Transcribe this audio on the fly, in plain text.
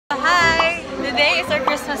Today is our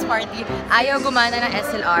Christmas party. Ayaw gumana ng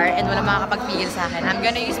SLR and wala makakapagpigil sa akin. I'm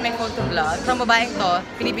gonna use my phone to vlog. From babaeng to,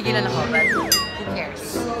 pinipigilan ako, but who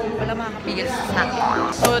cares? Wala makakapigil sa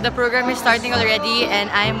akin. So the program is starting already and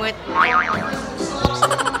I'm with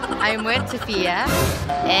Sophia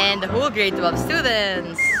and the whole grade 12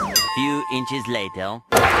 students. Few inches later.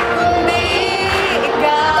 Wait.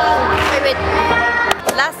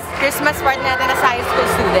 Last Christmas party natin na sa high school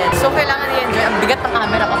students. So kailangan i-enjoy. Ang bigat ng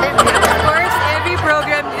camera ko. Of course, every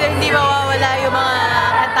program hindi mawawala yung mga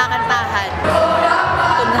kanta-kantahan.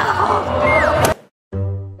 Ito na ako.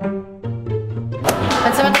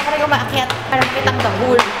 Pansamantala ka rin umaakyat para makita ang the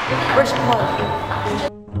whole first hall.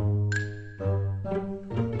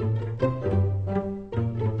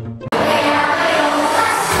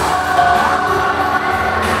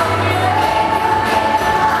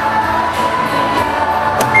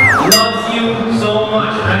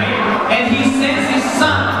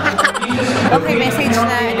 Okay, message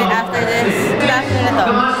na, and then after this, class na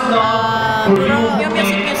to. Yung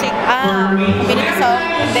music. Pinili song,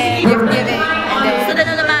 then gift giving, and then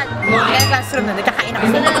student of the month. Then classroom na, nagkakain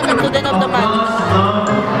ako. Student of the month.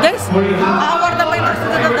 Guys, award na po yung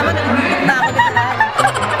student of the month. Nag-iinip na ako dito lahat.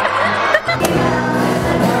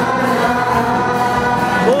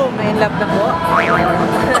 Oh, may love na po.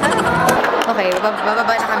 Okay,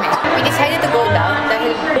 bababa na kami. We decided to go down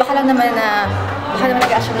dahil baka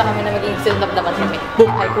nag-assume lang kami na maging student of the month kami.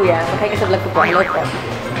 Hi kuya, magkaya sa vlog ko po. Hello po.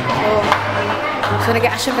 So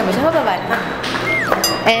nag-assume kami. So bababa na.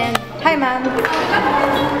 And, hi ma'am.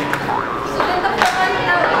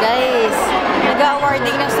 Guys,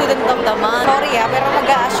 nag-awarding ng student of the month. Sorry pero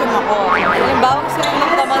nag-assume ako. Halimbawa student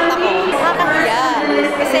of the month ako. Nakakahiya.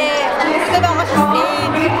 Kasi, gusto ba ako sa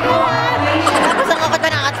stage? Tapos ang kakot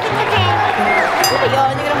ba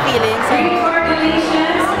yun, yung feelings.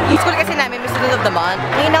 School kasi namin, may student of the month.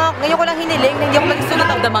 Ngayon ko lang hiniling na hindi ako maging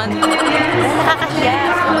student of the month.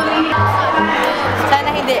 Nakakahiya.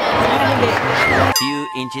 Sana hindi. Few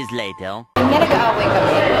inches later. May nag-aaway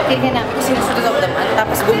kami. Tingnan namin kung sino student of the month.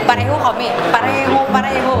 Tapos pareho kami. Pareho.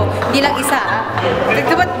 Hindi lang isa.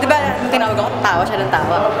 Diba, tinawag ako, tawa siya ng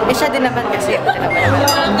tawa. Eh siya din naman kasi.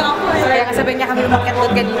 Kaya kasabihin niya kami umakyat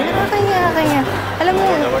doon kanina. Kaya. Alam mo,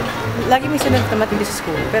 lagi may student naman dito sa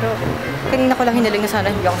school. Pero kanina ko lang hiniling na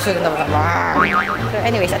sana hindi ako student of the month. Pero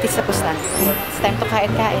anyways, at least tapos na. It's time to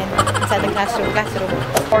kain. Inside the classroom.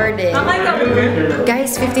 Recording.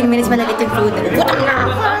 Guys, 15 minutes manalit yung food. Butang na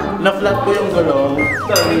ako! Na-flat po yung gulong.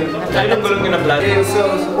 Saan yung gulong yung na-flat?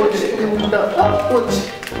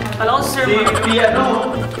 Alam ko sir,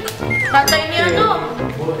 Tatay niya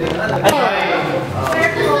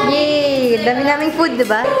Yay! Dami naming food,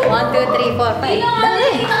 diba? 1, 2, 3, 4, 5.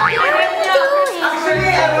 Dami!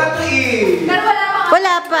 Actually, I want to eat!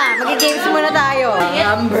 Wala pa! Mag-games muna tayo.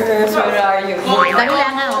 Numbers, where are you? Dami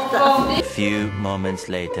lang out. Few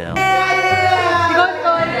moments later. Yay!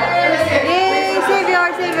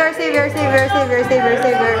 Savior!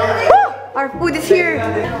 Woo! Our food is here!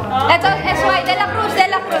 Ito, SY, De La Cruz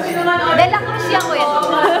yan ko yan.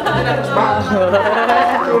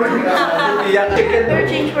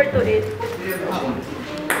 Change for to it.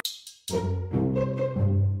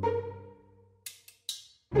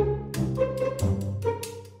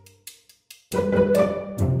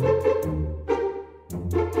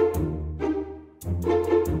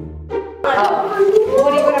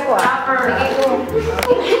 Kukunin ko na po Sige ko.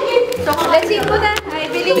 Let's see po na. I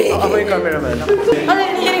believe. Ako yung cameraman. Okay,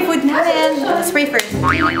 yung food natin. Spray first.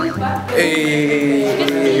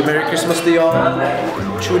 Hey, Merry Christmas to y'all.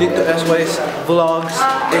 Tuning to SY's Vlogs.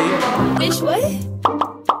 Fish what? Wait.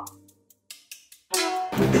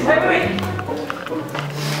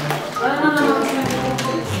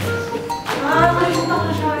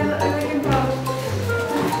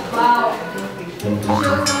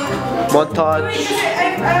 Montage.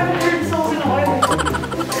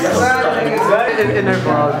 In our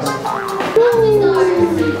vlogs.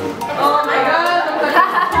 Oh my God!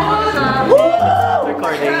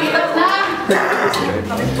 Recording.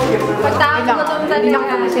 Pagtapos ko itong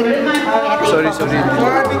talaga. Sorry.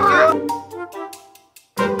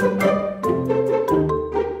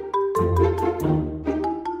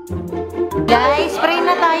 Guys, spray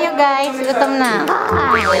na tayo guys. Gutom na.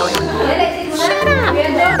 Shut up!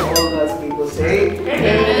 Amen.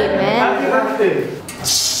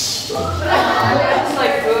 It's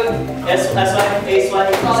like good.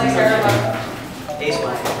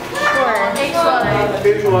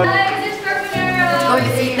 Oh,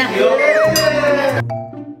 you see na.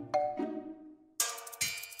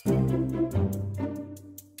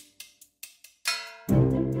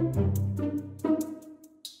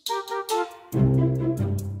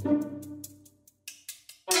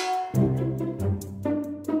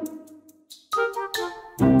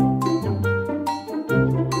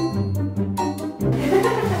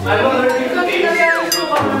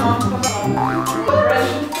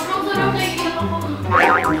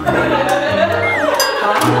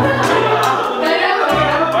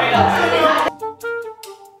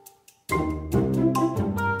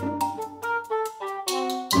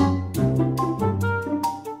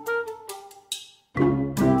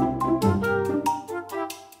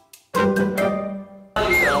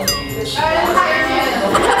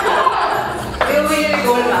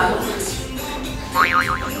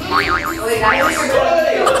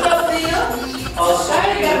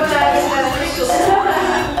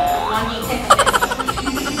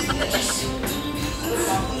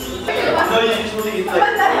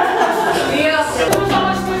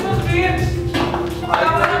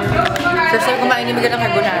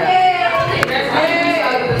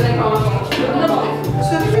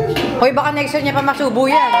 Hoy, baka next year niya pa masubo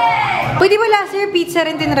yan. Pwede ba last year pizza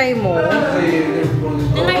rin tinry mo?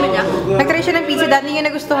 Tinry mo niya? Nagtry siya ng pizza, dati niya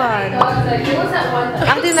nagustuhan.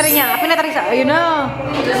 Ang tinry niya, ako natry sa, ayun na.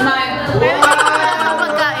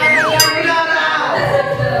 Pagkain.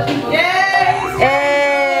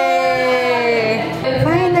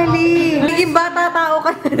 Finally! Naging bata tao ka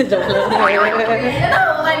na. Joke lang.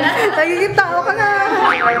 Tao ka na. Nagiging tao ka na.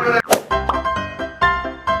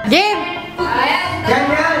 Game!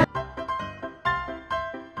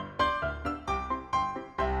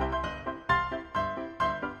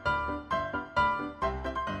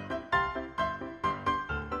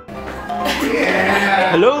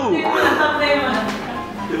 Hello! We're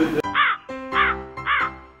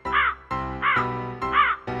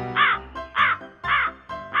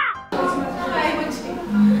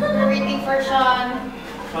waiting for Sean.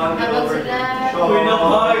 Habang sila.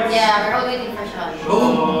 Yeah, we're all waiting for Sean.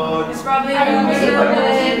 It's probably I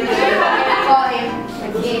call him.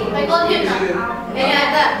 I called him na.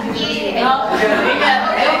 Kaya ata. Joke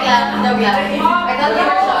lang. I called him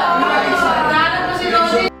for Sean.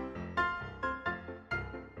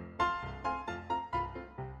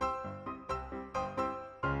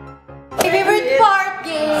 Favorite part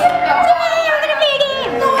game!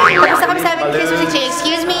 Tapos na kami sa aming Christmas exchange.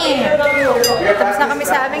 Excuse me! Tapos na kami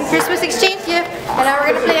sa aming Christmas exchange gift. And now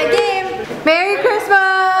we're gonna play a game! Merry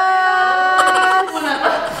Christmas!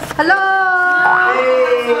 Hello!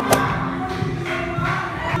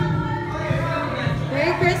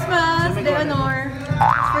 Merry Christmas, Leonor.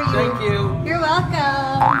 It's for you. Thank you. You're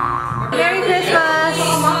welcome. Merry Christmas!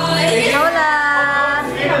 Hola!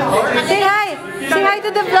 Say hi! Say hi to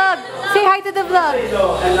the vlog! Say hi to the vlog!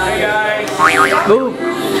 Hi guys! Go!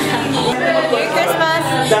 Merry Christmas!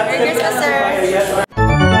 Merry Christmas, sir!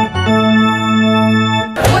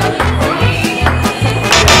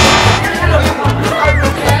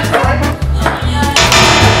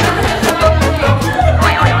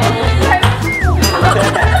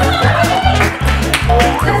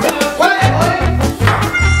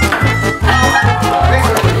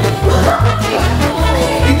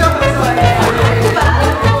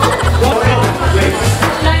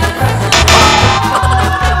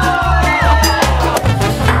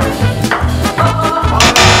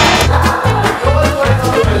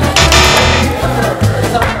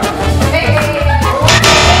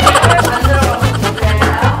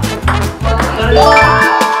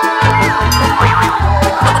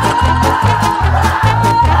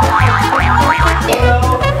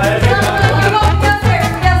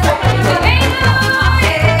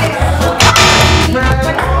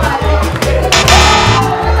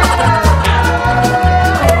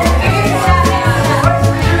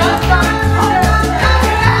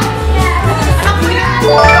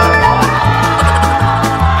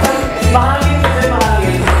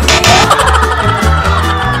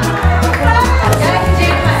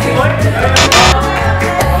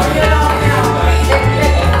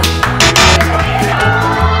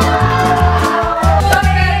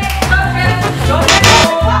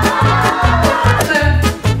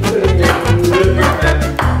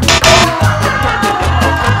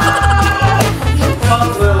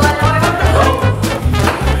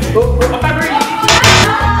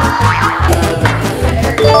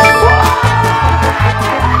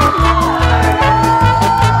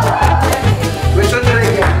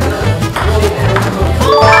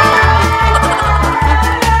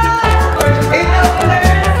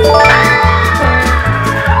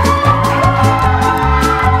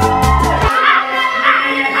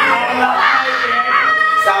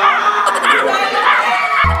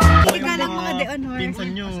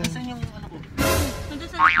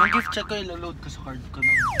 Yung gift check ko, ilo-load ko sa card ko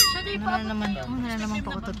na. Wala naman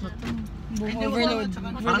pakutot mo to. Overload.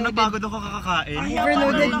 Parang napagod ako kakakain.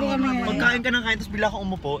 Overloaded po kami ngayon. Pagkain ka ng kain, tapos bigla akong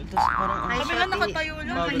umupo. Tapos parang... Kami lang nakatayo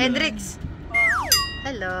lang. Hendrix!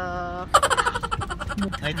 Hello!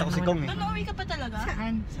 Nakita ko si Kong eh. Uwi ka pa talaga?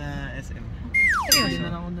 Saan? Sa SM. Seryoso? Hindi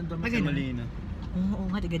na ako nandun sa Maganda? Malina. Oo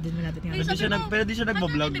nga, tiga doon malapit nga. Pero di siya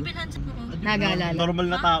nagbablog. Nag-aalala. Normal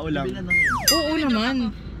na tao lang. Oo naman.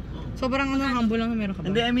 Sobrang humble lang meron ka ba?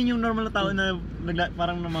 Hindi, I mean yung normal na tao na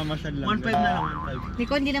parang namamasyal lang. 1.5 na lang, 1.5.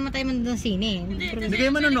 Nico, hindi naman tayo manonood ng sine. Hindi kayo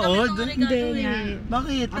manonood? Hindi nga.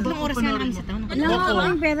 Bakit? Tatlong oras nga namin sa taon. Wala nga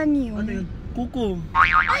ang pera niyo. Ano yun? Kuko. Ay,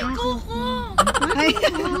 Kuko! Ay,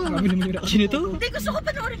 grabe naman yung reaction nito. Hindi, gusto ko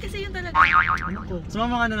panoorin kasi yun talaga.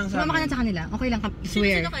 Sumama ka na lang sa Sumama ka na sa kanila. Okay lang,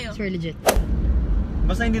 swear. Sino kayo? Swear legit.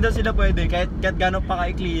 Basta hindi daw sila pwede, kahit gano'n pa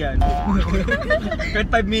kaikli yan. Kahit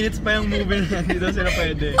 5 minutes pa yung movie na hindi daw sila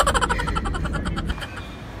pwede.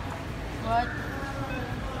 What?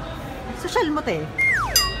 Social mo te.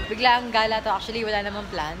 Bigla ang gala to. Actually, wala namang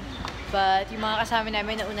plan. But yung mga kasama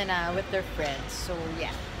namin nauna na with their friends. So,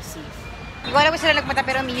 yeah. See. Hindi ko alam kung sila nagpunta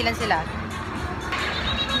pero umihilan sila.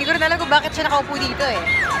 Hindi ko rin alam kung bakit siya nakaupo dito eh.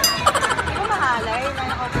 Hindi ko mahalay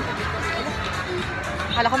na nakaupo dito.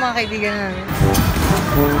 Akala ko mga kaibigan namin.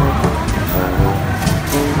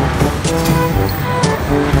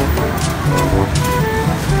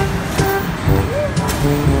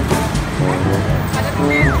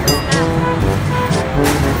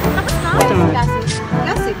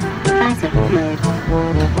 Classic. Classic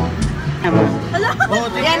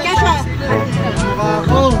mode. Ayan, kasha. Mukha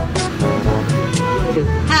ko!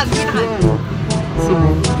 Have, kita ka.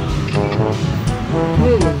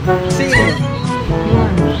 Sige!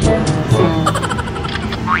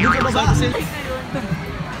 Hindi ka ba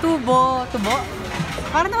Tubo. Tubo?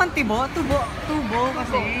 Para naman tibo. Tubo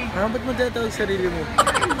kasi. Ba't mo tinatawag sarili mo?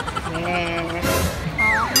 Yes.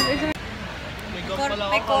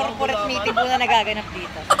 May corporate meeting po na nagaganap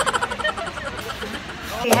dito.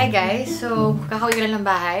 Okay, hi guys. So, kakauwi ko lang ng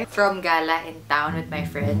bahay from gala in town with my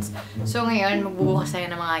friends. So, ngayon, magbubukas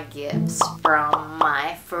tayo ng mga gifts from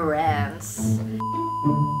my friends.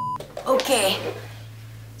 Okay.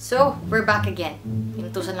 So, we're back again.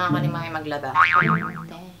 Inutusan lang ako ni Mami maglaba.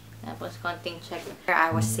 Tapos, konting check.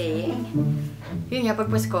 I was saying, yun nga,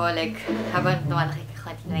 pagpas ko, like, habang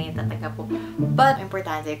nakikaklanti na yung tataga po. But,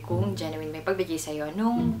 importante kung genuine may pagbigay sa'yo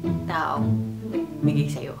nung taong nagbigay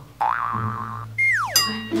sa'yo.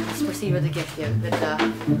 Okay, let's proceed with the gift here, with the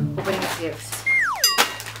opening of gifts.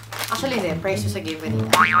 Actually, hindi. Price sa game with it.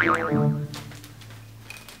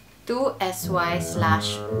 2SY/YS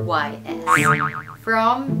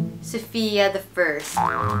from Sophia the First.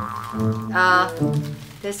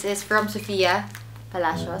 This is from Sophia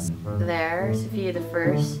Palacios. There, Sophia the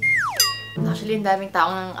First. Actually, ang daming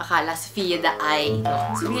taong nang akala Sophia the I.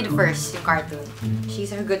 No, Sophia the First, yung cartoon. She's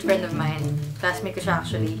a good friend of mine. Classmate ko siya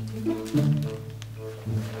actually.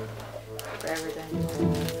 Forever done.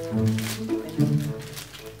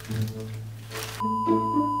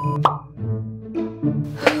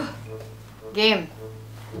 Game.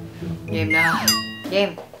 Game na.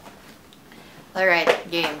 Game. Alright,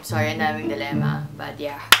 game. Sorry, ang daming dilemma. But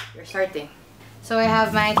yeah, you're starting. So I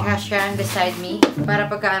have my trash can beside me. Para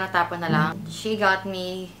pagka tapon na lang. She got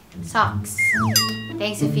me socks.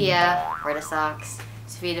 Thanks, Sophia, for the socks.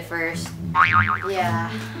 Sophia the First.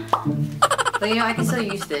 Yeah. But you know, I can still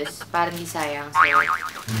use this. Para hindi sayang. So,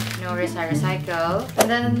 no recycle. And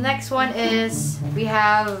then the next one is, I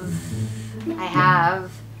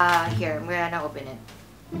have, here, I'm gonna open it.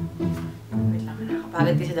 Wait lang,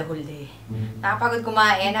 nakakapagod kasi the whole day. Nakakapagod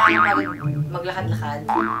kumain, nakakapagod maglakad-lakad.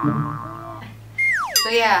 So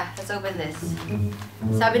yeah, let's open this.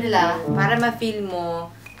 Sabi nila, para ma-feel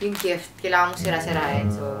mo yung gift, kailangan mong sira-sirain.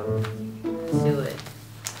 So, let's do it.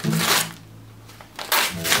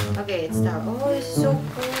 Okay, it's towel. Oh, this is so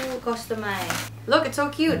cool. Customized. Look, it's so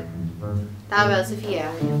cute. Towel,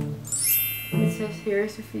 Sophia. It says here,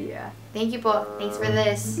 Sophia. Thank you po. Thanks for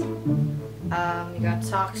this. We got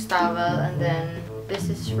socks, towel, and then this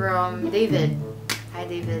is from David. Hi,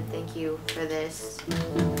 David. Thank you for this. Let's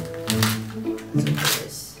open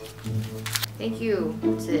this. Thank you.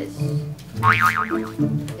 What's this?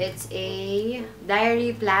 It's a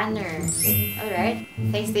diary planner. Alright.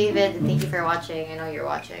 Thanks, David. And thank you for watching. I know you're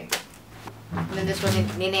watching. And then this one,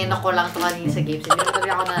 nineno ko lang ito kanina sa games. Hindi naman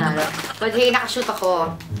ako nanalo. But hey, nakashoot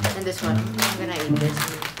ako. And this one, I'm gonna eat this.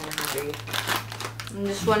 I'm kind of hungry. And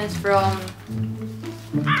this one is from...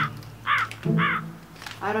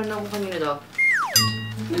 I don't know kung kanino to.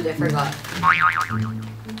 Dude, I forgot.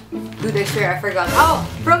 Dude, I swear I forgot. Oh!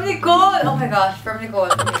 From Nicole! Oh my gosh, from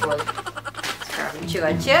Nicole. It's from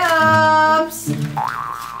Chua Chups!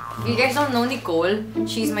 If you guys don't know Nicole,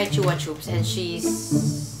 she's my Chua Chups and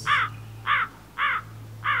she's...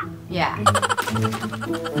 Yeah.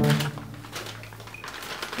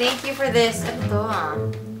 Thank you for this.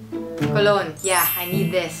 Ano to Cologne. Yeah, I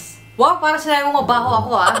need this. Wow, parang sinabi mo mabaho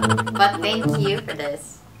ako But thank you for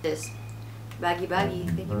this. This. Baggy.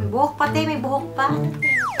 Thank you. May buhok pati. May buhok pa.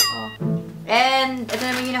 And ito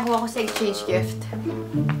naman yung nakuha ko sa exchange gift.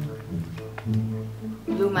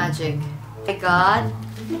 Blue Magic. I got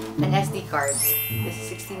an SD card. This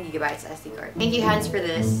is 16 gigabytes SD card. Thank you, Hans, for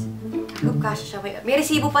this. I hope kasha siya. May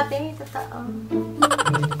resibo pati. Totoo.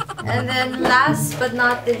 And then last but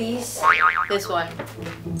not the least, this one.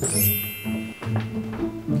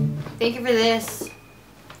 Thank you for this.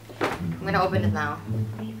 I'm gonna open it now.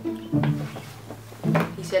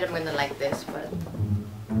 He said I'm gonna like this, but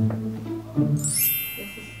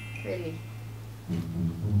this is really.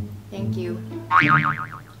 Thank you.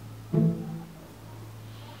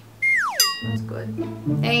 That's good.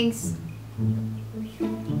 Thanks.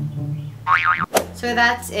 So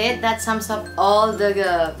that's it. That sums up all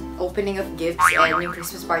the opening of gifts and yung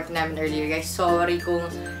Christmas party namin earlier, guys. Sorry kung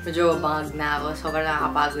medyo bangag na ako. Sobrang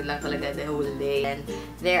nakakapagod lang talaga the whole day. And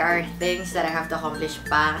there are things that I have to accomplish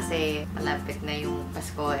pa kasi malapit na yung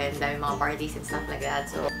Pasko and dami mga parties and stuff like that.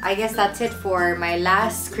 So I guess that's it for my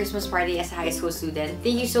last Christmas party as a high school student.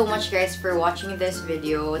 Thank you so much, guys, for watching this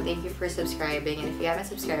video. Thank you for subscribing. And if you haven't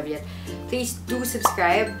subscribed yet, please do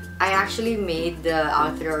subscribe. I actually made the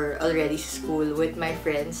outro already sa school with my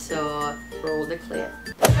friends, so roll the clip.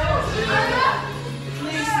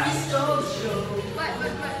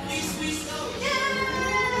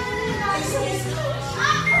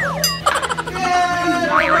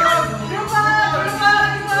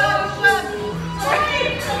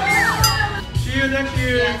 See you next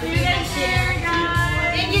year!